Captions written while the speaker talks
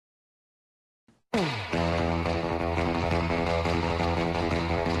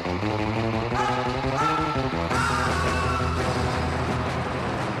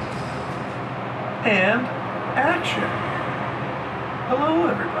action! Hello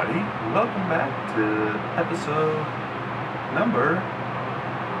everybody, welcome back to episode number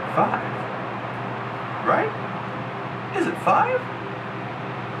 5. Right? Is it 5?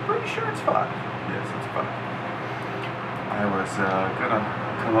 Pretty sure it's 5. Yes, it's 5. I was gonna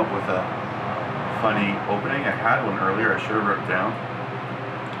come up with a funny opening. I had one earlier, I should have wrote it down,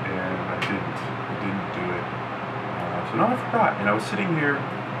 and I didn't do it. So now I forgot, and I was sitting here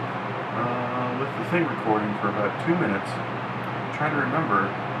with the thing recording for about 2 minutes, trying to remember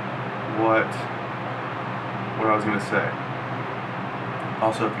what I was going to say.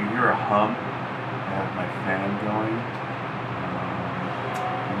 Also, if you hear a hum, I have my fan going.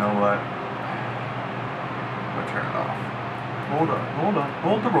 You know what? I'll turn it off. Hold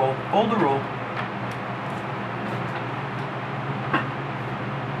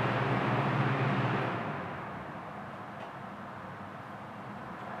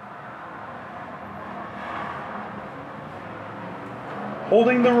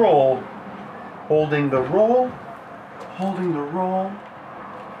the roll.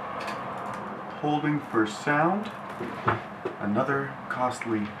 Holding for sound, another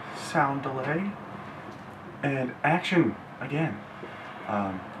costly sound delay, and action again.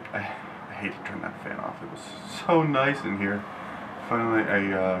 I hate to turn that fan off. It was so nice in here. Finally,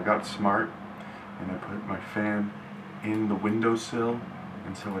 I got smart, and I put my fan in the windowsill,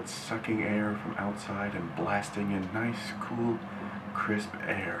 and so it's sucking air from outside and blasting in nice, cool, crisp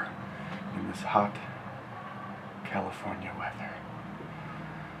air in this hot California weather.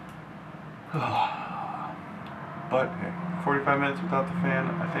 But hey, 45 minutes without the fan,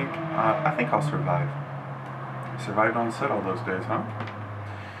 I think I'll survive. I survived on set all those days, huh?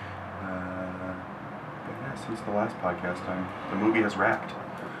 But yeah, since the last podcast, the movie has wrapped.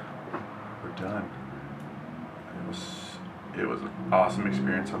 We're done. It was an awesome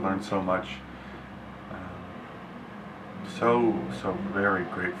experience. I learned so much. So very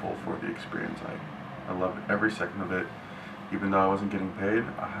grateful for the experience. I loved every second of it. Even though I wasn't getting paid,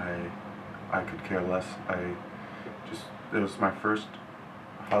 I could care less. It was my first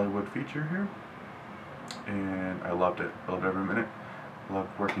Hollywood feature here, and I loved it. I loved every minute. I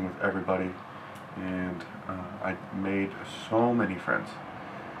loved working with everybody, and I made so many friends.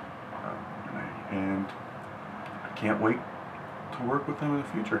 And I can't wait to work with them in the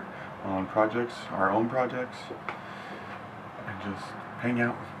future on projects, our own projects, and just hang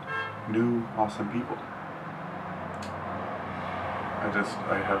out with new, awesome people. I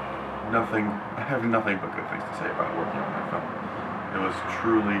have nothing but good things to say about working on that film. It was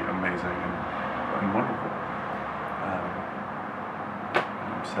truly amazing and wonderful.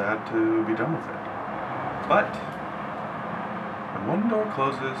 I'm sad to be done with it. But when one door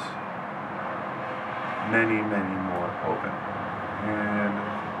closes, many more open. And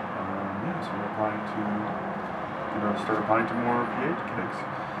so we're applying to start applying to more PH gigs.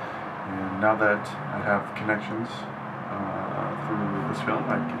 And now that I have connections through this film,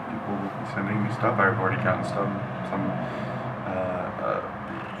 I get people sending me stuff. I've already gotten some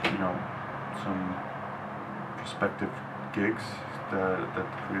prospective gigs that the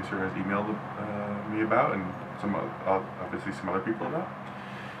producer has emailed me about, and obviously some other people about.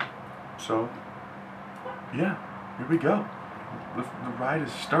 So yeah, here we go. The ride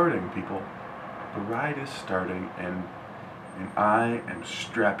is starting, people. The ride is starting, and I am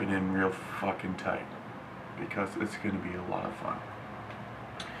strapping in real fucking tight, because it's going to be a lot of fun.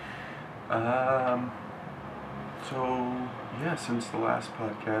 So yeah, since the last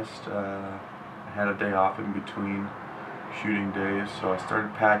podcast, I had a day off in between shooting days, so I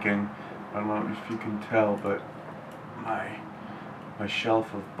started packing. I don't know if you can tell, but my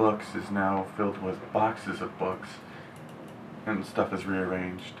shelf of books is now filled with boxes of books, and stuff is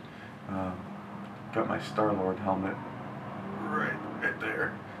rearranged. Got my Star-Lord helmet right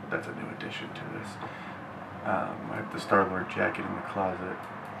there. That's a new addition to this. I have the Star-Lord jacket in the closet.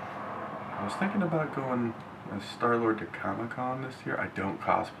 I was thinking about going as Star-Lord to Comic-Con this year. I don't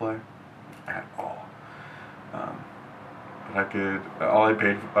cosplay at all. But I could. All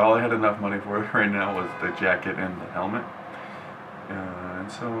I had enough money for right now was the jacket and the helmet.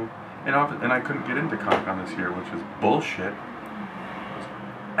 And I couldn't get into Comic-Con this year, which was bullshit. It was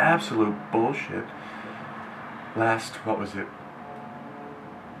absolute bullshit. What was it?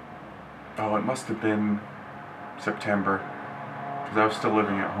 Oh, it must have been September, because I was still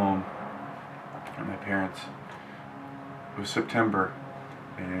living at home at my parents'. It was September,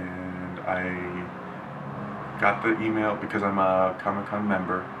 and I got the email because I'm a Comic-Con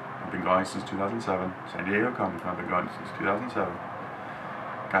member. I've been going since 2007. San Diego Comic-Con, I've been going since 2007.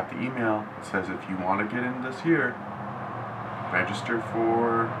 Got the email that says if you want to get in this year, register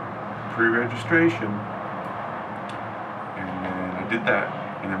for pre-registration. did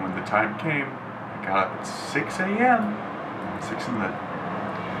that, and then when the time came, I got up at 6 a.m., 6 in the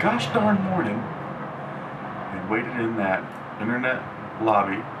gosh darn morning, and waited in that internet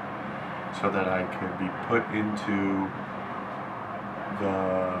lobby so that I could be put into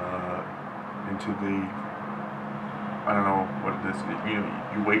the I don't know what it is.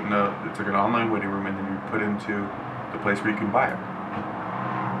 You wait in it's like an online waiting room, and then you're put into the place where you can buy it.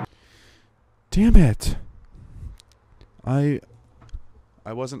 Damn it! I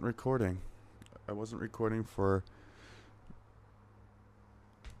wasn't recording. I wasn't recording for,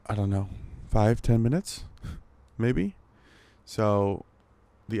 I don't know, 5-10 minutes, maybe. So,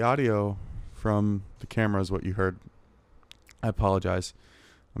 the audio from the camera is what you heard. I apologize.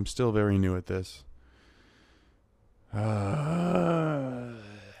 I'm still very new at this.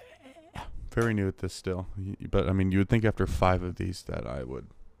 Very new at this still. But, I mean, you would think after 5 of these that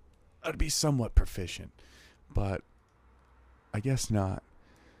I'd be somewhat proficient. But I guess not.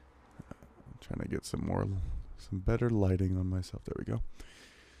 I'm trying to get some better lighting on myself. There we go.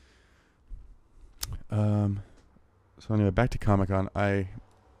 So anyway, back to Comic-Con. I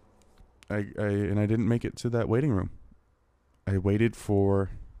didn't make it to that waiting room. I waited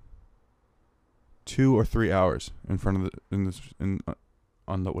for 2 or 3 hours in front of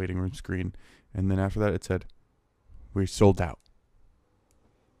on the waiting room screen, and then after that it said, "We sold out."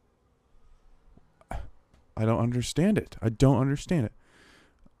 I don't understand it. I don't understand it.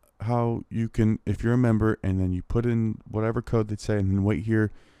 How you can, if you're a member, and then you put in whatever code they say, and then wait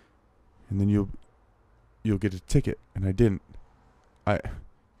here, and then you'll get a ticket, and I didn't. I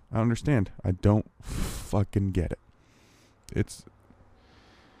understand. I don't fucking get it. It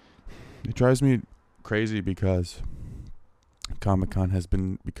drives me crazy because Comic-Con has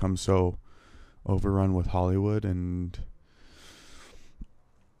become so overrun with Hollywood, and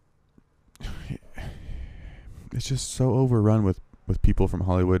it's just so overrun with people from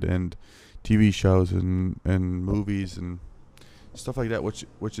Hollywood and TV shows and movies and stuff like that,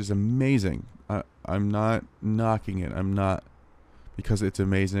 which is amazing. I'm not knocking it. I'm not, because it's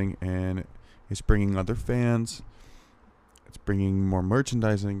amazing and it's bringing other fans. It's bringing more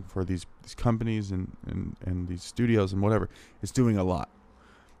merchandising for these companies and these studios and whatever. It's doing a lot.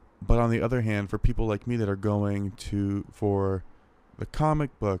 But on the other hand, for people like me that are going for the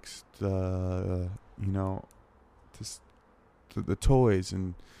comic books, the toys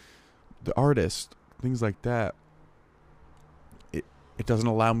and the artists, things like that, it doesn't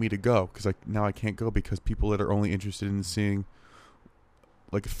allow me to go, because now I can't go, because people that are only interested in seeing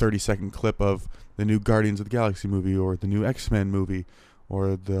like a 30-second clip of the new Guardians of the Galaxy movie or the new X-Men movie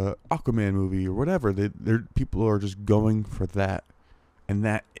or the Aquaman movie or whatever, people are just going for that and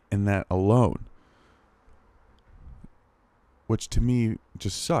that alone, which to me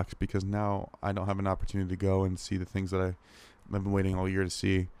just sucks, because now I don't have an opportunity to go and see the things that I've been waiting all year to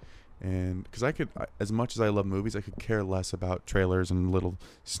see. And because as much as I love movies, I could care less about trailers and little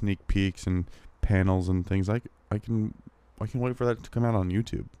sneak peeks and panels and things. I can wait for that to come out on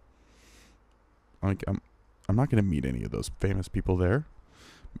YouTube. Like, I'm not going to meet any of those famous people there.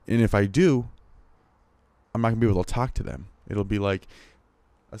 And if I do, I'm not going to be able to talk to them. It'll be like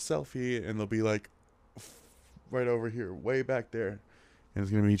a selfie, and they'll be like right over here, way back there. And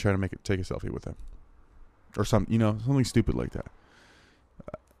it's going to be me trying to take a selfie with them. Or something stupid like that.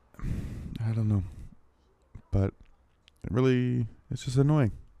 I don't know. But it's just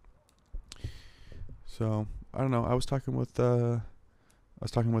annoying. So, I don't know. I was talking with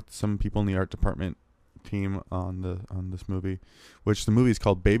some people in the art department team on this movie, which the movie is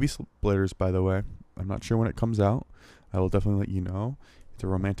called Baby Splitters, by the way. I'm not sure when it comes out. I will definitely let you know. It's a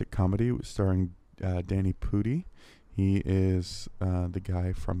romantic comedy starring Danny Pudi. He is the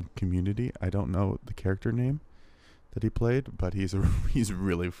guy from Community. I don't know the character name that he played, but he's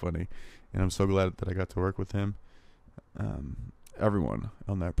really funny, and I'm so glad that I got to work with him. Everyone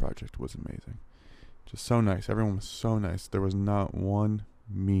on that project was amazing. Just so nice. Everyone was so nice. There was not one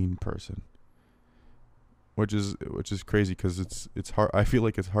mean person, which is crazy, because it's hard. I feel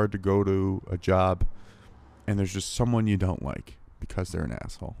like it's hard to go to a job and there's just someone you don't like because they're an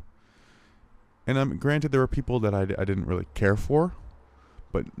asshole. And granted, there were people that I didn't really care for,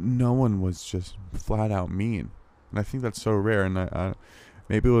 but no one was just flat out mean. And I think that's so rare. And I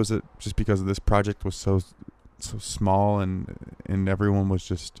maybe it was just because this project was so small, and everyone was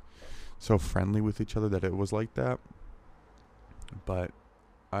just so friendly with each other that it was like that. But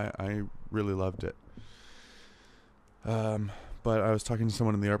I really loved it. But I was talking to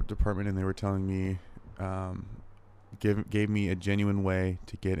someone in the art department, and they were telling me, gave me a genuine way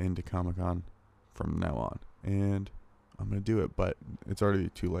to get into Comic-Con from now on, and I'm gonna do it. But it's already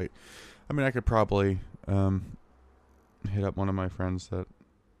too late. I mean, I could probably hit up one of my friends that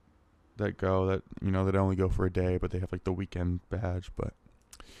go, that, you know, that only go for a day, but they have like the weekend badge. But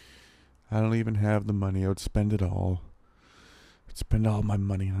I don't even have the money. I would spend it all. I'd spend all my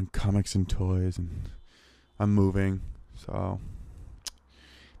money on comics and toys, and I'm moving, so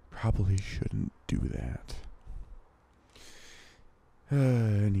probably shouldn't do that.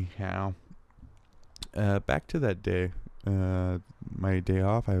 Anyhow, back to that day. My day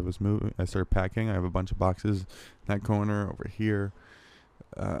off, I was moving. I started packing. I have a bunch of boxes in that corner over here.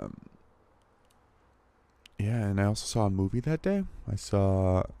 Yeah, and I also saw a movie that day. I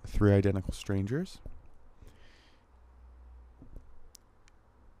saw Three Identical Strangers.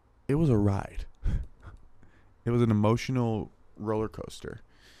 It was a ride. It was an emotional roller coaster.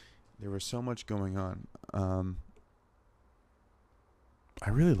 There was so much going on. I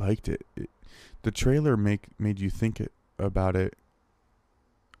really liked it. The trailer made you think about it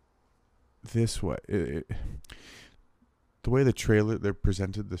this way. The way they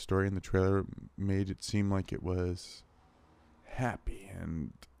presented the story in the trailer made it seem like it was happy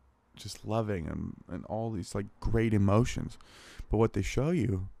and just loving and all these like great emotions. But what they show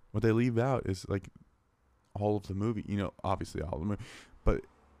you, what they leave out is like all of the movie, you know, obviously all of the movie, but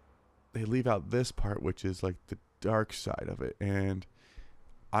they leave out this part, which is like the dark side of it. And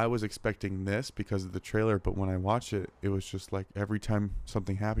I was expecting this because of the trailer, but when I watched it, it was just like every time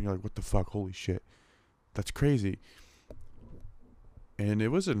something happened, you're like, what the fuck? Holy shit. That's crazy. And it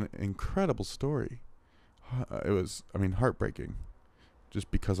was an incredible story. It was, I mean, heartbreaking just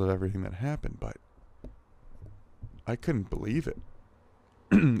because of everything that happened, but I couldn't believe it.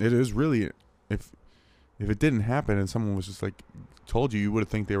 It is really, if it didn't happen and someone was just like told you, you would have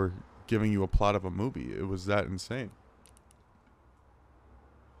think they were giving you a plot of a movie. It was that insane.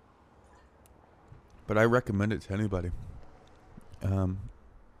 But I recommend it to anybody.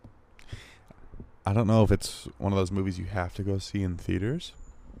 I don't know if it's one of those movies you have to go see in theaters,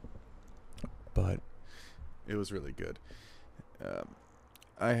 but it was really good.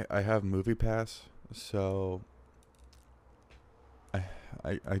 I have Movie Pass, so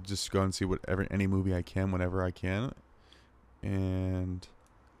I just go and see any movie I can whenever I can, and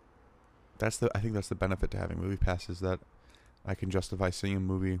I think that's the benefit to having Movie Pass, is that I can justify seeing a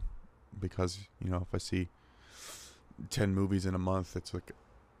movie, because, you know, if I see 10 movies in a month, it's like,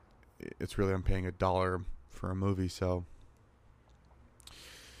 it's really, I'm paying $1 for a movie, so,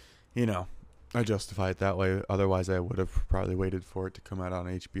 you know, I justify it that way. Otherwise, I would have probably waited for it to come out on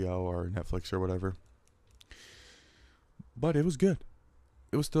HBO or Netflix or whatever. But it was good.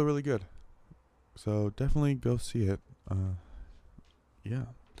 It was still really good. So definitely go see it. Yeah.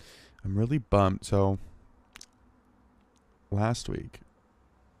 I'm really bummed. So last week's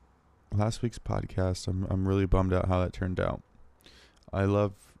podcast, I'm really bummed out how that turned out. I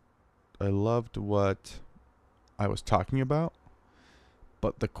loved what I was talking about,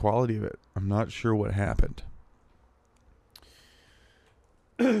 but the quality of it, I'm not sure what happened.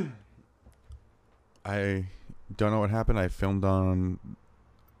 I don't know what happened. I filmed on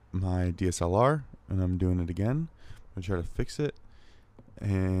my DSLR, and I'm doing it again. I'm going to try to fix it.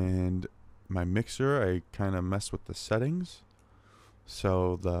 And my mixer, I kind of messed with the settings,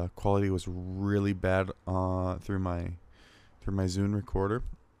 so the quality was really bad through my Zune recorder,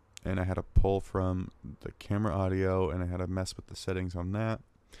 and I had to pull from the camera audio, and I had to mess with the settings on that.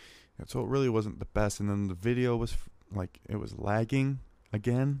 And so it really wasn't the best. And then the video was it was lagging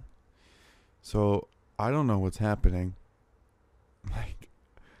again. So I don't know what's happening. Like,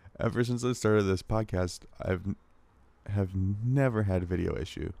 ever since I started this podcast, have never had a video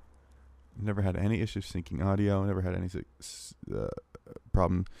issue. Never had any issues syncing audio. Never had any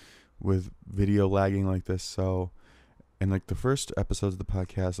problem with video lagging like this. So, and like the first episodes of the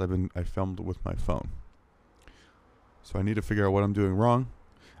podcast, I filmed with my phone. So I need to figure out what I'm doing wrong.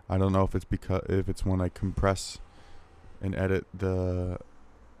 I don't know if it's when I compress and edit the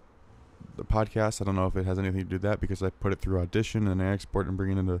podcast. I don't know if it has anything to do with that, because I put it through Audition and I export and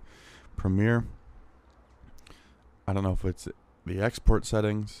bring it into Premiere. I don't know if it's the export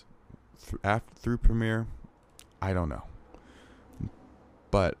settings through Premiere. I don't know.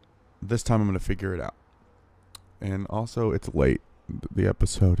 But this time I'm going to figure it out. And also, it's late. The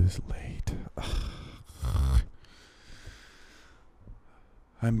episode is late.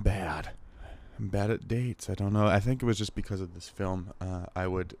 I'm bad. I'm bad at dates. I don't know. I think it was just because of this film. I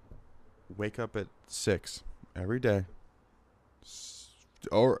would wake up at 6 every day,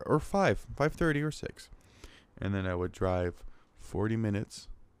 or 5:30 or 6, and then I would drive 40 minutes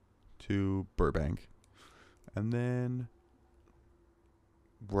to Burbank, and then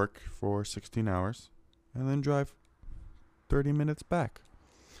work for 16 hours, and then drive 30 minutes back.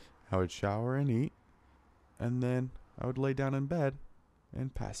 I would shower and eat, and then I would lay down in bed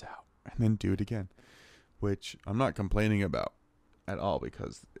and pass out and then do it again, which I'm not complaining about at all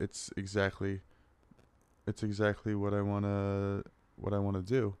because it's exactly what I want to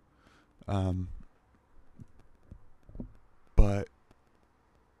do. But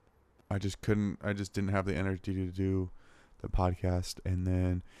I just didn't have the energy to do the podcast. And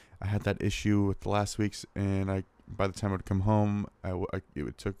then I had that issue with the last week's, and by the time I would come home,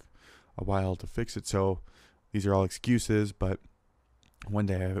 it took a while to fix it. So these are all excuses, but one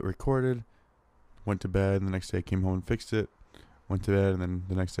day I recorded, went to bed, and the next day I came home and fixed it, went to bed, and then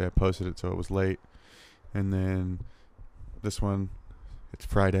the next day I posted it, so it was late. And then this one, it's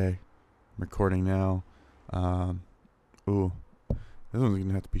Friday, I'm recording now. This one's going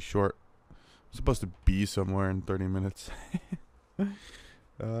to have to be short. I'm supposed to be somewhere in 30 minutes.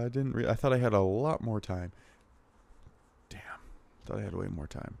 I thought I had a lot more time. Damn. Thought I had way more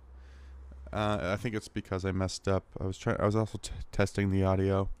time. I think it's because I messed up. I was also testing the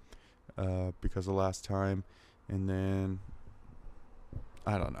audio because of last time, and then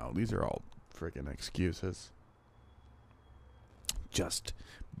I don't know. These are all friggin' excuses. Just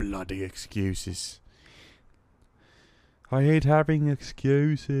bloody excuses. I hate having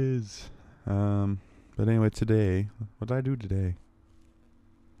excuses. But anyway, today, what did I do today?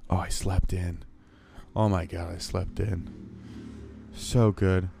 Oh, I slept in. Oh my god, I slept in. So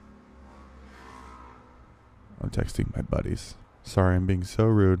good. I'm texting my buddies. Sorry, I'm being so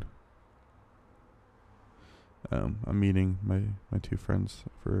rude. I'm meeting my two friends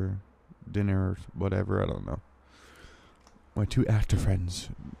for dinner or whatever, I don't know. My two actor friends,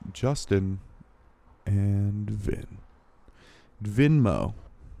 Justin and Vin. Vinmo.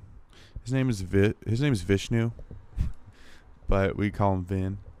 His name is Vishnu, but we call him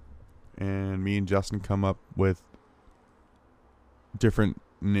Vin. And me and Justin come up with different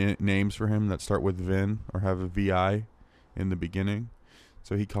names for him that start with Vin or have a VI in the beginning.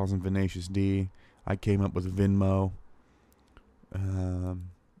 So he calls him Vinacious D. I came up with Vinmo.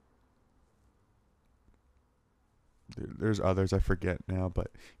 There's others I forget now,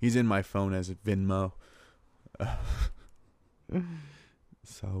 but he's in my phone as Venmo.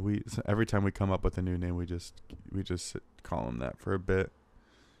 So every time we come up with a new name, we just call him that for a bit.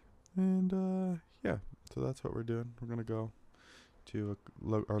 And yeah, so that's what we're doing. We're gonna go to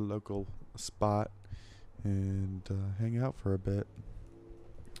our local spot and hang out for a bit.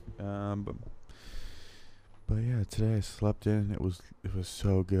 But yeah, today I slept in. It was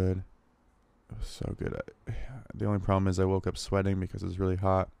so good. It was so good. The only problem is I woke up sweating because it's really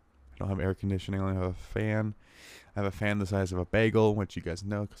hot. I don't have air conditioning. I only have a fan. I have a fan the size of a bagel, which you guys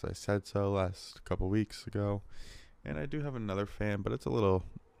know because I said so last couple weeks ago. And I do have another fan, but it's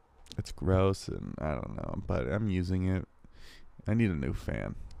gross and I don't know. But I'm using it. I need a new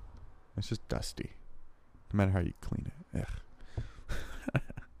fan. It's just dusty. No matter how you clean it.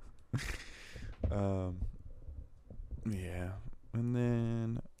 Ugh. Yeah. And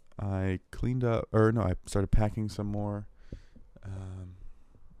then I cleaned up, I started packing some more.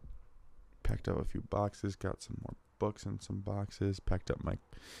 Packed up a few boxes, got some more books in some boxes, packed up my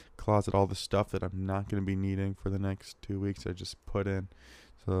closet, all the stuff that I'm not going to be needing for the next 2 weeks I just put in.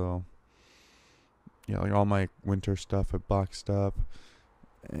 So, yeah, like all my winter stuff I boxed up.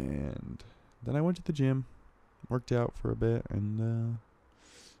 And then I went to the gym, worked out for a bit, and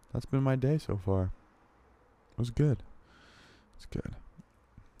that's been my day so far. It was good. It's good.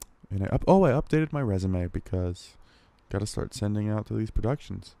 And I updated my resume because got to start sending out to these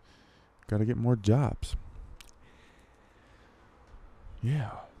productions. Got to get more jobs.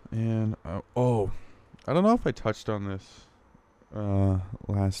 Yeah. And I don't know if I touched on this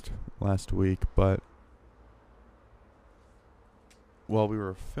last week, but while we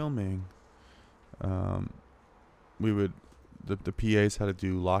were filming, the PAs had to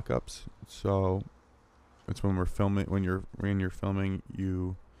do lockups. So it's when you're filming,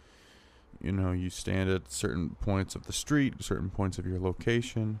 you stand at certain points of the street, certain points of your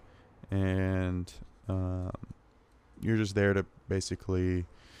location, and you're just there to basically,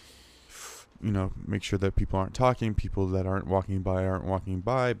 make sure that people aren't talking, people that aren't walking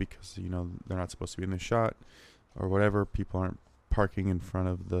by because, they're not supposed to be in the shot or whatever. People aren't parking in front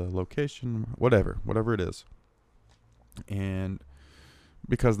of the location, whatever it is. And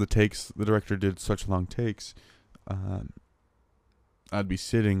because the director did such long takes, I'd be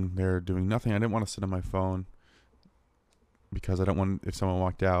sitting there doing nothing. I didn't want to sit on my phone because I don't want, if someone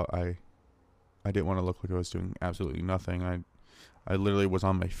walked out, I didn't want to look like I was doing absolutely nothing. I literally was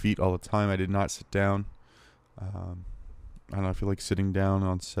on my feet all the time. I did not sit down. I don't know, I feel like sitting down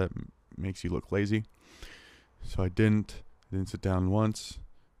on set makes you look lazy. So I didn't sit down once.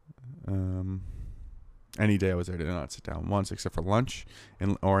 Any day I was there, I did not sit down once except for lunch,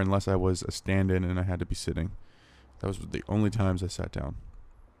 or unless I was a stand-in and I had to be sitting. That was the only times I sat down.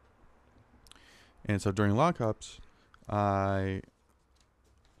 And so during lockups, I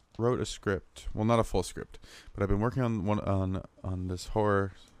wrote a script. Well, not a full script, but I've been working on this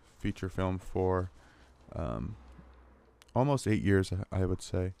horror feature film for almost 8 years, I would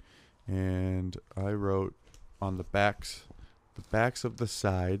say. And I wrote on the backs of the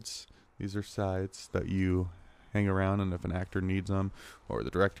sides. These are sides that you hang around, and if an actor needs them, or the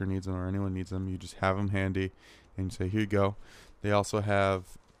director needs them, or anyone needs them, you just have them handy, and you say, here you go. They also have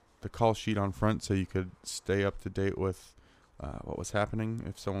the call sheet on front, so you could stay up to date with what was happening.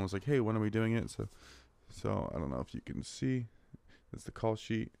 If someone was like, hey, when are we doing it? So I don't know if you can see. It's the call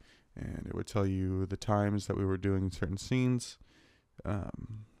sheet, and it would tell you the times that we were doing certain scenes.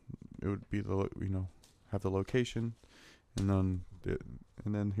 It would be have the location, and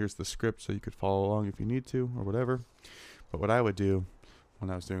then here's the script, so you could follow along if you need to or whatever. But what I would do when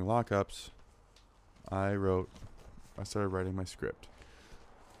I was doing lockups, I started writing my script,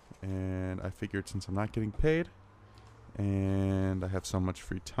 and I figured since I'm not getting paid, and I have so much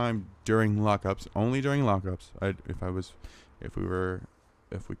free time during lockups, only during lockups.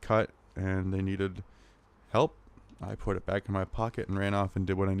 If we cut and they needed help, I put it back in my pocket and ran off and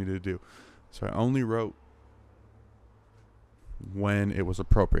did what I needed to do. So I only wrote when it was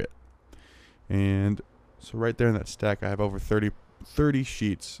appropriate. And so right there in that stack, I have over 30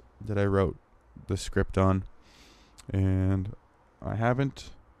 sheets that I wrote the script on, and I haven't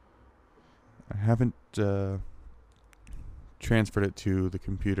transferred it to the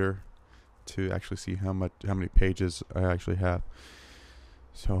computer to actually see how many pages I actually have.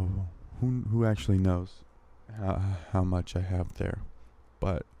 So who actually knows how much I have there?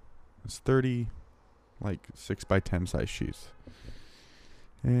 But it's 30 like 6x10 size sheets.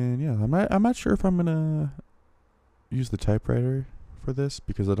 And yeah, I'm not sure if I'm gonna use the typewriter for this,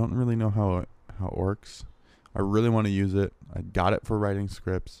 because I don't really know how it works. I really want to use it. I got it for writing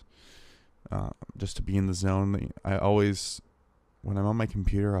scripts, just to be in the zone. I always, when I'm on my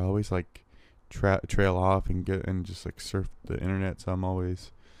computer, I always like trail off and just like surf the internet. So I'm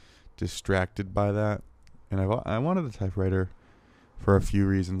always distracted by that. And I wanted the typewriter for a few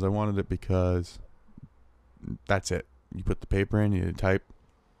reasons. I wanted it because that's it. You put the paper in, you type,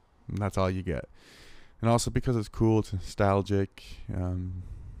 and that's all you get. And also because it's cool, it's nostalgic.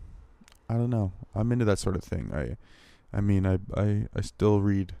 I don't know. I'm into that sort of thing. I still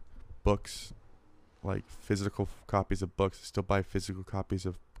read books, like physical copies of books. I still buy physical copies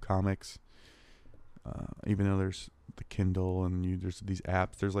of comics. Even though there's the Kindle and there's these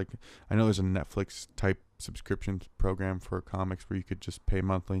apps. I know there's a Netflix type subscription program for comics where you could just pay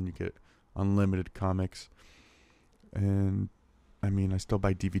monthly and you get unlimited comics. And I still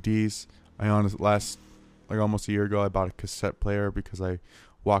buy DVDs. Almost a year ago, I bought a cassette player because I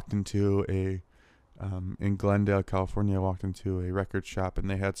walked into in Glendale, California, I walked into a record shop and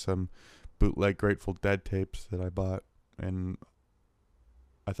they had some bootleg Grateful Dead tapes that I bought, and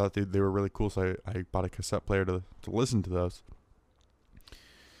I thought they were really cool, so I bought a cassette player to listen to those.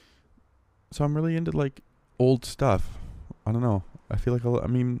 So I'm really into like old stuff. I don't know. I feel like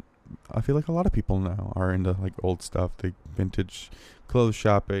a lot of people now are into like old stuff, the vintage clothes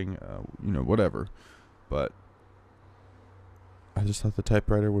shopping, whatever. But I just thought the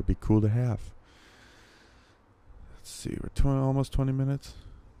typewriter would be cool to have. Let's see, we're almost 20 minutes,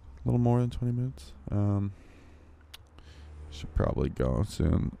 a little more than 20 minutes. Should probably go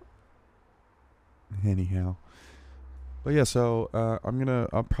soon. Anyhow, but yeah, so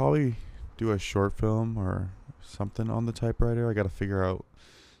I'll probably do a short film or something on the typewriter. I got to figure out,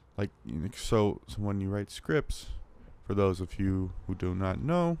 so when you write scripts, for those of you who do not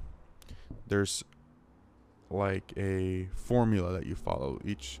know, there's like a formula that you follow.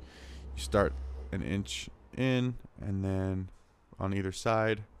 You start an inch in, and then on either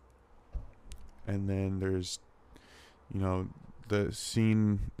side, and then there's the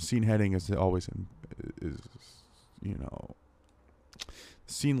scene heading is always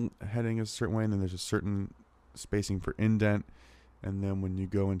scene heading is a certain way, and then there's a certain spacing for indent, and then when you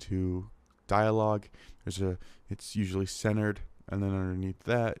go into dialogue, it's usually centered, and then underneath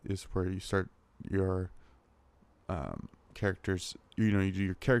that is where you start your characters. You do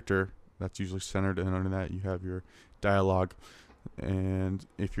your character, that's usually centered, and under that you have your dialogue. And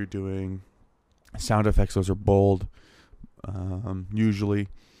if you're doing sound effects, those are bold, usually.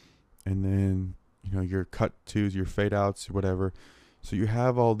 And then your cut twos, your fade outs, whatever. So you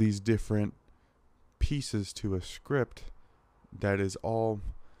have all these different pieces to a script that is it all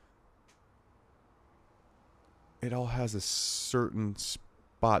has a certain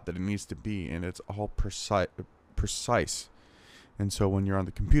spot that it needs to be, and it's all precise. And so when you're on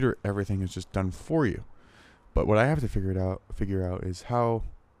the computer, everything is just done for you. But what I have to figure out is how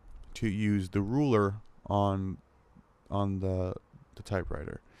to use the ruler on the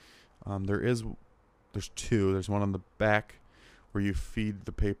typewriter. There's two. There's one on the back where you feed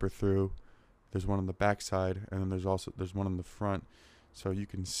the paper through. There's one on the back side, and then there's one on the front, so you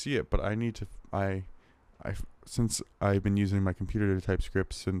can see it. But I need to since I've been using my computer to type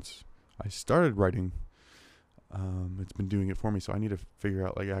scripts since I started writing. It's been doing it for me, so I need to figure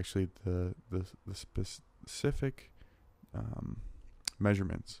out like actually the specific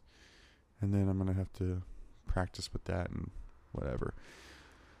measurements, and then I'm gonna have to practice with that and whatever.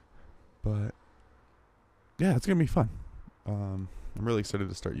 But yeah, it's gonna be fun. I'm really excited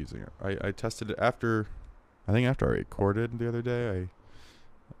to start using it. I tested it after I recorded the other day.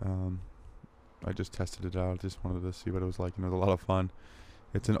 I just tested it out. Just wanted to see what it was like. It was a lot of fun.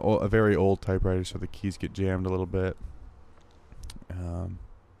 It's a very old typewriter, so the keys get jammed a little bit.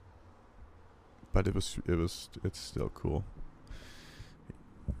 But it's still cool.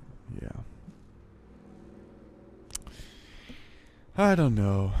 Yeah. I don't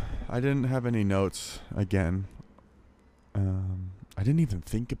know. I didn't have any notes again. I didn't even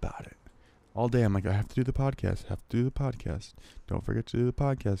think about it. All day I'm like, I have to do the podcast. Don't forget to do the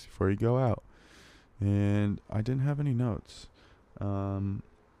podcast before you go out. And I didn't have any notes.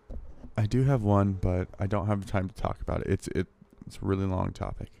 I do have one, but I don't have time to talk about it. It's a really long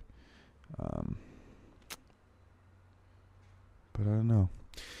topic. But I don't know.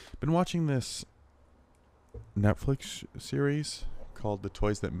 Been watching this Netflix series called The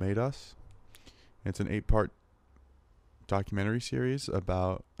Toys That Made Us. It's an 8-part documentary series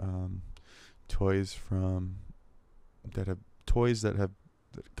about toys that have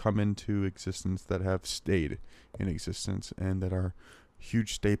come into existence, that have stayed in existence, and that are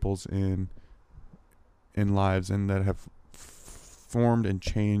huge staples in lives, and that have formed and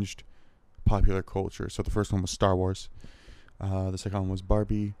changed popular culture. So the first one was Star Wars. The second one was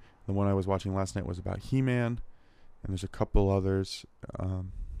Barbie. The one I was watching last night was about He-Man, and there's a couple others.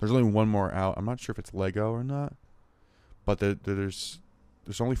 There's only one more out. I'm not sure if it's Lego or not, but there's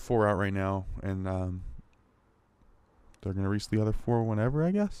only 4 out right now, and they're gonna release the other 4 whenever,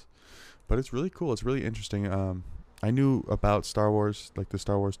 I guess. But it's really cool. It's really interesting. I knew about Star Wars, like the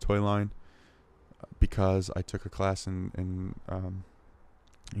Star Wars toy line, because I took a class in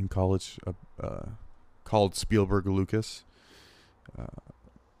college called Spielberg Lucas.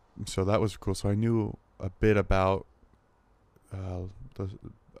 So that was cool. So I knew a bit about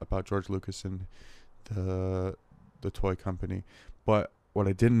George Lucas and the toy company, but what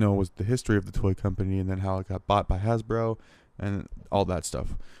I didn't know was the history of the toy company, and then how it got bought by Hasbro and all that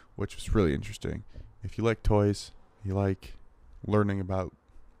stuff, which was really interesting. If you like toys, you like learning about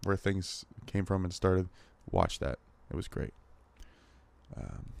where things came from and started, watch that. It was great.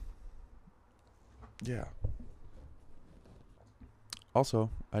 Yeah. Also,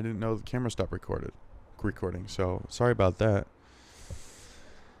 I didn't know the camera stopped recording, so sorry about that.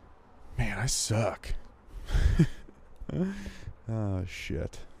 Man, I suck. Oh,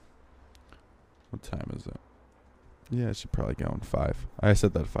 shit. What time is it? Yeah, I should probably go in 5. I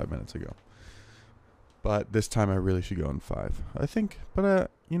said that 5 minutes ago. But this time I really should go in 5. I think,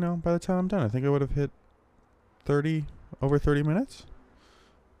 but by the time I'm done, I think I would have hit over 30 minutes.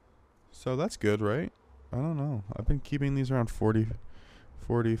 So that's good, right? I don't know. I've been keeping these around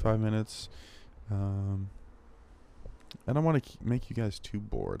 45 minutes. I don't want to make you guys too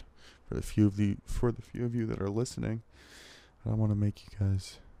bored. For the few of you that are listening, I don't want to make you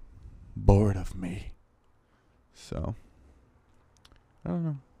guys bored of me. So I don't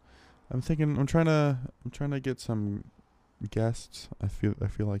know. I'm trying to get some guests. I feel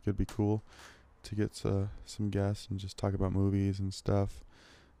like it'd be cool to get some guests and just talk about movies and stuff.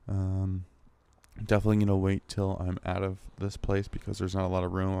 Definitely gonna wait till I'm out of this place because there's not a lot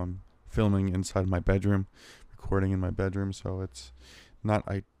of room. I'm filming inside my bedroom, recording in my bedroom, so it's not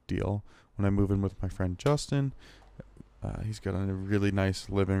ideal. When I move in with my friend Justin, he's got a really nice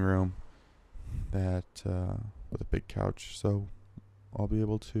living room that with a big couch, so I'll be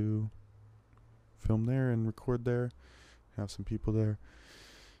able to film there and record there, have some people there,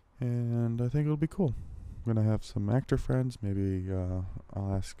 and I think it'll be cool. I'm gonna have some actor friends. Maybe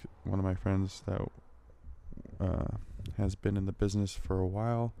I'll ask one of my friends that has been in the business for a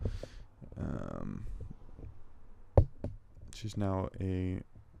while. She's now a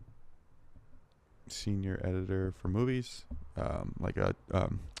senior editor for movies, like a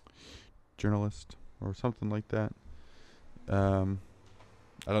journalist or something like that. I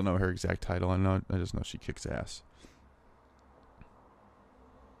don't know her exact title. I just know she kicks ass.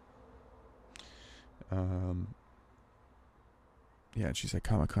 Yeah, she's at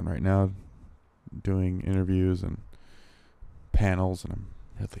Comic-Con right now doing interviews and panels, and I'm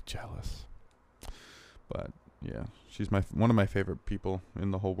really jealous. But yeah, she's one of my favorite people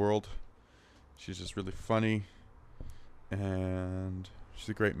in the whole world. She's just really funny, and she's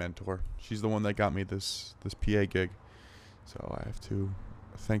a great mentor. She's the one that got me this PA gig, so I have to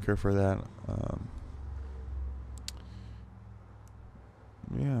thank her for that.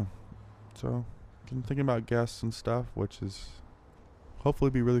 Yeah, so I'm thinking about guests and stuff, which is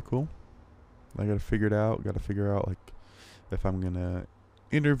hopefully be really cool. I gotta figure it out. Gotta figure out like if I'm gonna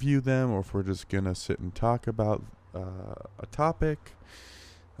interview them or if we're just gonna sit and talk about a topic.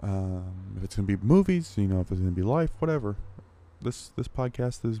 If it's gonna be movies, if it's gonna be life, whatever. This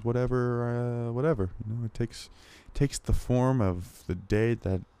podcast is whatever. It takes the form of the day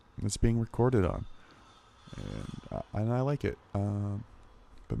that it's being recorded on, and I like it.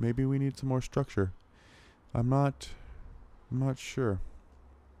 But maybe we need some more structure. I'm not sure.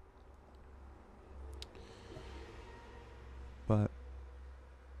 But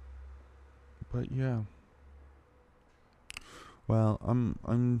yeah. Well,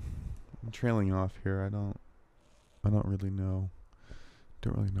 I'm trailing off here. I don't really know.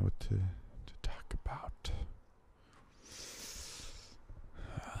 Don't really know what to talk about.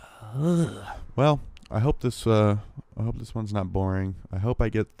 Well, I hope this one's not boring. I hope I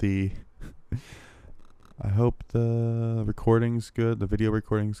get the I hope the recording's good, the video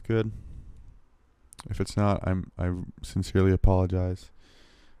recording's good. If it's not, I sincerely apologize.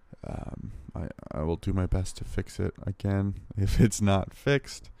 I will do my best to fix it again if it's not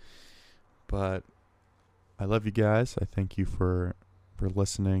fixed. But I love you guys. I thank you for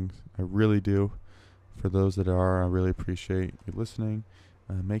listening. I really do. For those that are, I really appreciate you listening.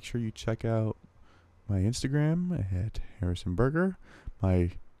 Make sure you check out my Instagram at Harrison Burger,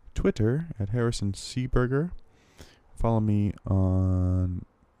 my Twitter at Harrison C Burger. Follow me on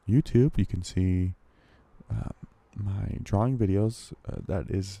YouTube. You can see my drawing videos. That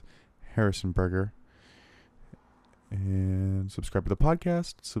is Harrison Burger. And subscribe to the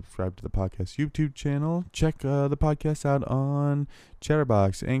podcast. Subscribe to the podcast YouTube channel. Check the podcast out on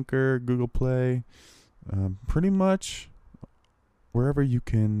Chatterbox, Anchor, Google Play. Pretty much wherever you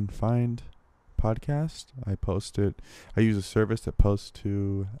can find podcast. I post it. I use a service that posts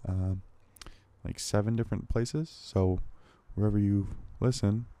to like 7 different places. So wherever you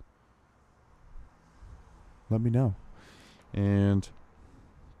listen, let me know.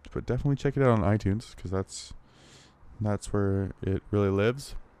 But definitely check it out on iTunes, because that's where it really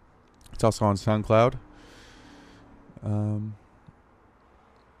lives. It's also on SoundCloud.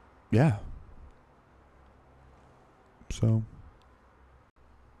 Yeah. So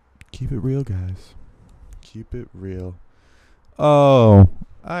keep it real, guys. Keep it real. Oh,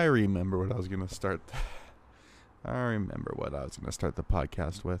 I remember what I was gonna start. I remember what I was gonna start the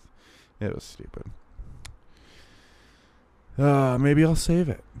podcast with. It was stupid. Maybe I'll save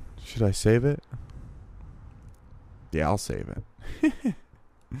it. Should I save it? Yeah, I'll save it.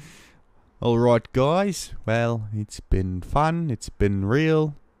 Alright, guys. Well, it's been fun. It's been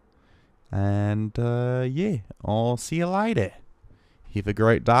real. And, yeah, I'll see you later. Have a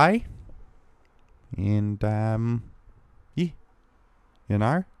great day. And, yeah.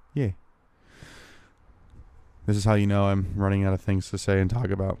 Yeah. This is how you know I'm running out of things to say and talk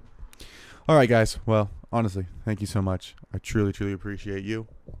about. Alright, guys. Well, honestly, thank you so much. I truly, truly appreciate you.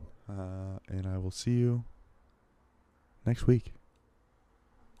 And I will see you next week.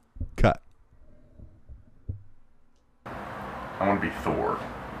 Cut. I want to be Thor,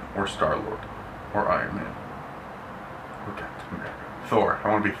 or Star-Lord, or Iron Man, or Captain America. Thor. I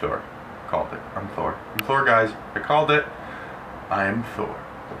want to be Thor. Called it. I'm Thor. I'm Thor, guys. I called it. I am Thor.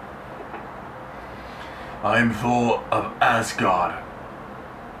 I am Thor of Asgard.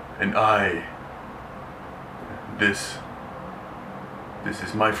 And this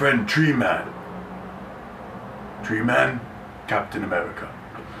is my friend Tree Man. Tree Man, Captain America.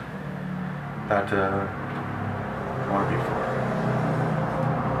 That, I want to be Thor.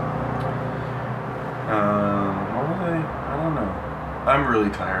 What was I don't know. I'm really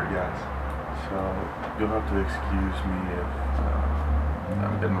tired, guys. So, you'll have to excuse me if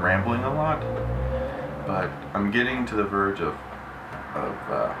I've been rambling a lot. But I'm getting to the verge of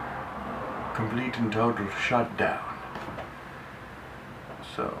complete and total shutdown.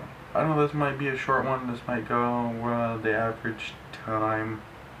 So, I don't know, this might be a short one. This might go the average time.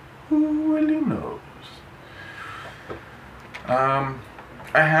 Who really knows?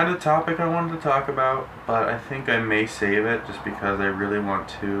 I had a topic I wanted to talk about, but I think I may save it just because I really want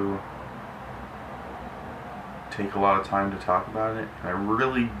to take a lot of time to talk about it. And I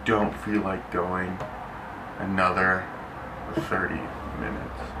really don't feel like going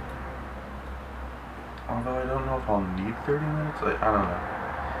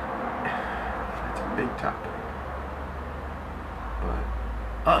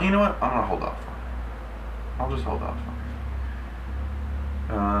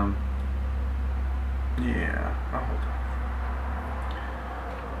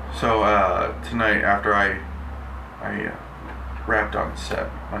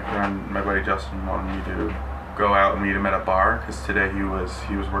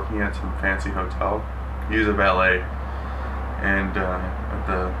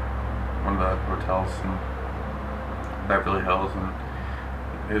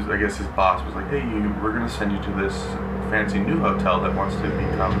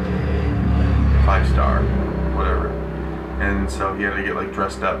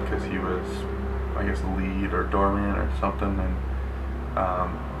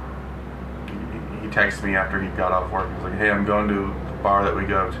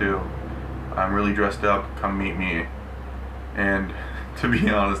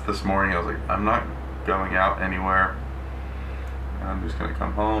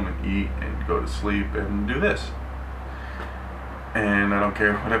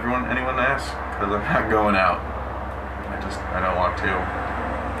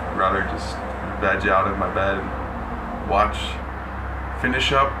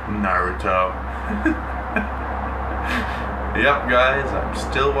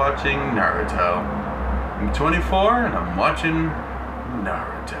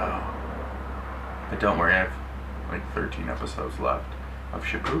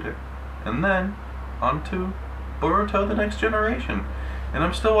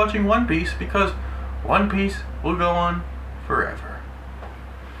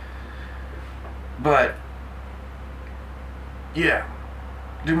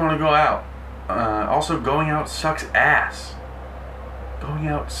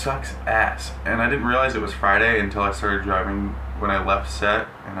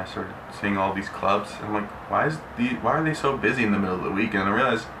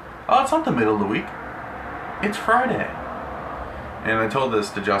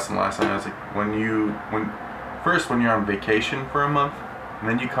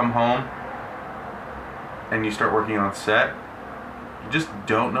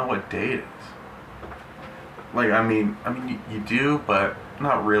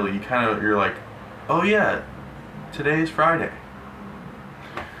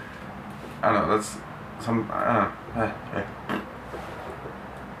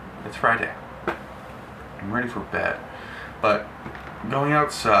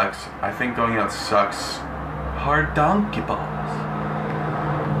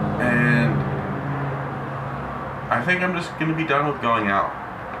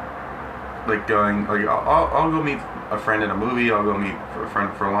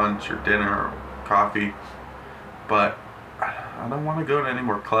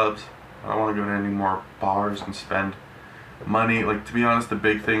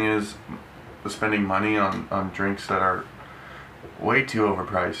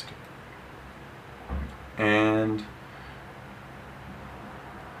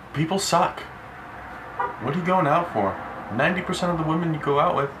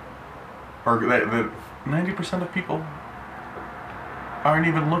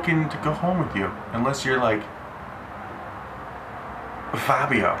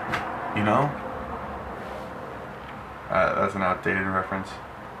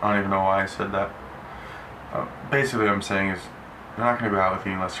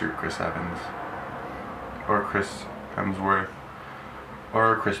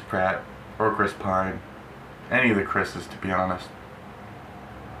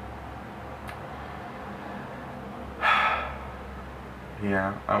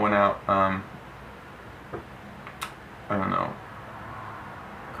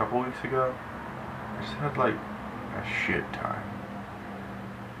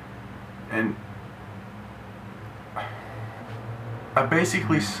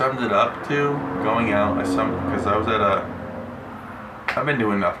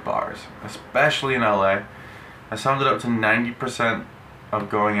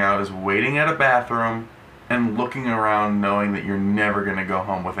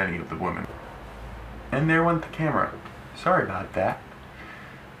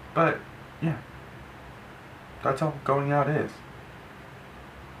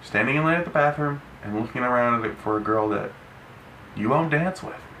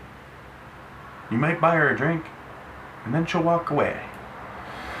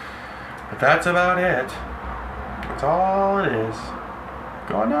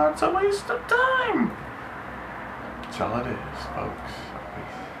all it is, folks.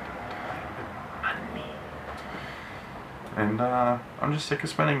 Money. And I'm just sick of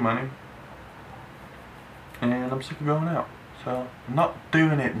spending money. And I'm sick of going out. So I'm not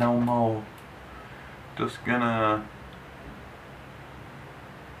doing it no more. Just gonna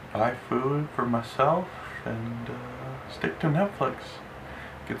buy food for myself and stick to Netflix.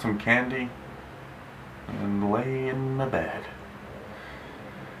 Get some candy and lay in my bed.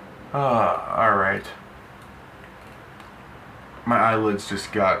 Alright. My eyelids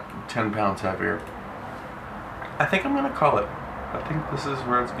just got 10 pounds heavier. I think I'm gonna call it. I think this is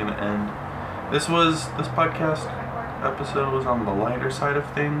where it's gonna end. This podcast episode was on the lighter side of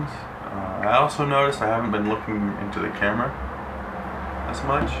things. I also noticed I haven't been looking into the camera as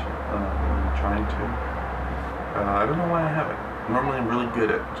much. I'm trying to. I don't know why I haven't. Normally I'm really good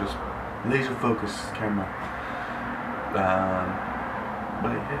at just laser focus camera.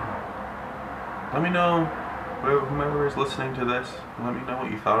 But yeah. Let me know, whomever is listening to this, let me know what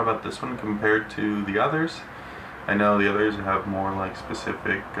you thought about this one compared to the others. I know the others have more like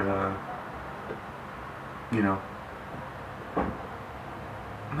specific, you know,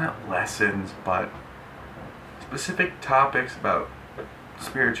 not lessons, but specific topics about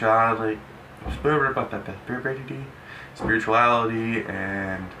spirituality,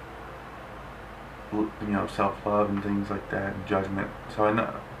 and, you know, self-love and things like that, and judgment. So I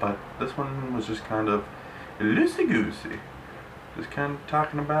know, but this one was just kind of loosey-goosey, just kind of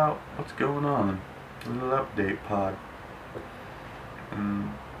talking about what's going on, a little update pod,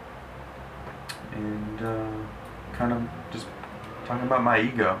 and kind of just talking about my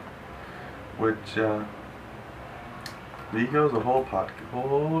ego, which the ego is a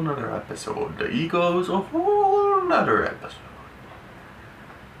whole nother episode. The ego is a whole nother episode.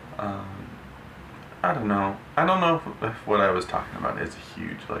 I don't know. I don't know if what I was talking about is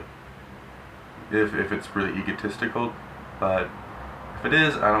huge, like, if it's really egotistical, but if it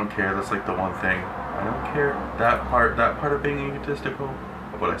is, I don't care. That's like the one thing. I don't care. That part of being egotistical,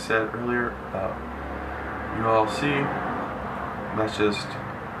 what I said earlier about you all see, that's just,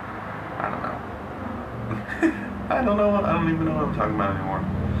 I don't know. I don't even know what I'm talking about anymore.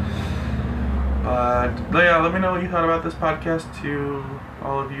 But yeah, let me know what you thought about this podcast to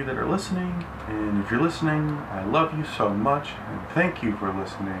all of you that are listening. And if you're listening, I love you so much, and thank you for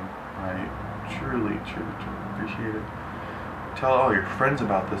listening. I truly appreciate it. Tell all your friends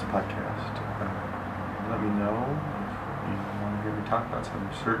about this podcast. Let me know if you want to hear me talk about some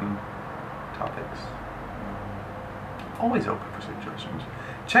certain topics. Always open for suggestions.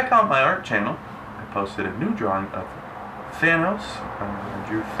 Check out my art channel. I posted a new drawing of Thanos. I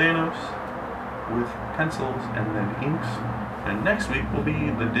drew Thanos with pencils and then inks. And next week will be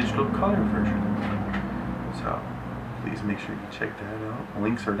the digital color version. So please make sure you check that out.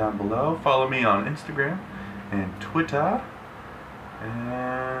 Links are down below. Follow me on Instagram and Twitter.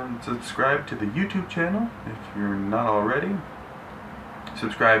 And subscribe to the YouTube channel if you're not already.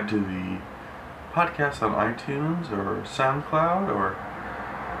 Subscribe to the podcast on iTunes or SoundCloud or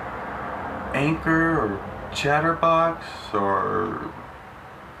Anchor or Chatterbox or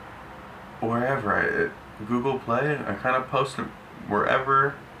wherever. Google Play. I kind of post it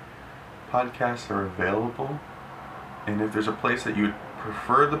wherever podcasts are available. And if there's a place that you would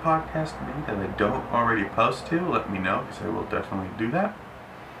prefer the podcast to be that I don't already post to, let me know, because I will definitely do that.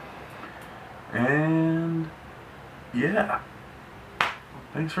 And yeah,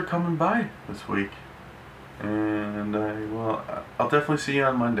 thanks for coming by this week. And I'll definitely see you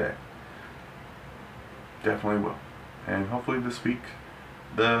on Monday. Definitely will. And hopefully this week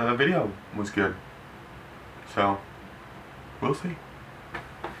the video was good. So, we'll see.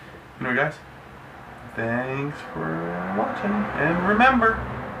 Anyway, guys, thanks for watching. And remember,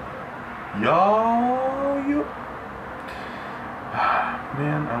 you...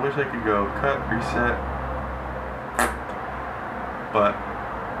 Man, I wish I could go cut, reset. But,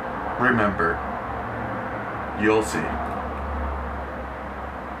 remember, you'll see.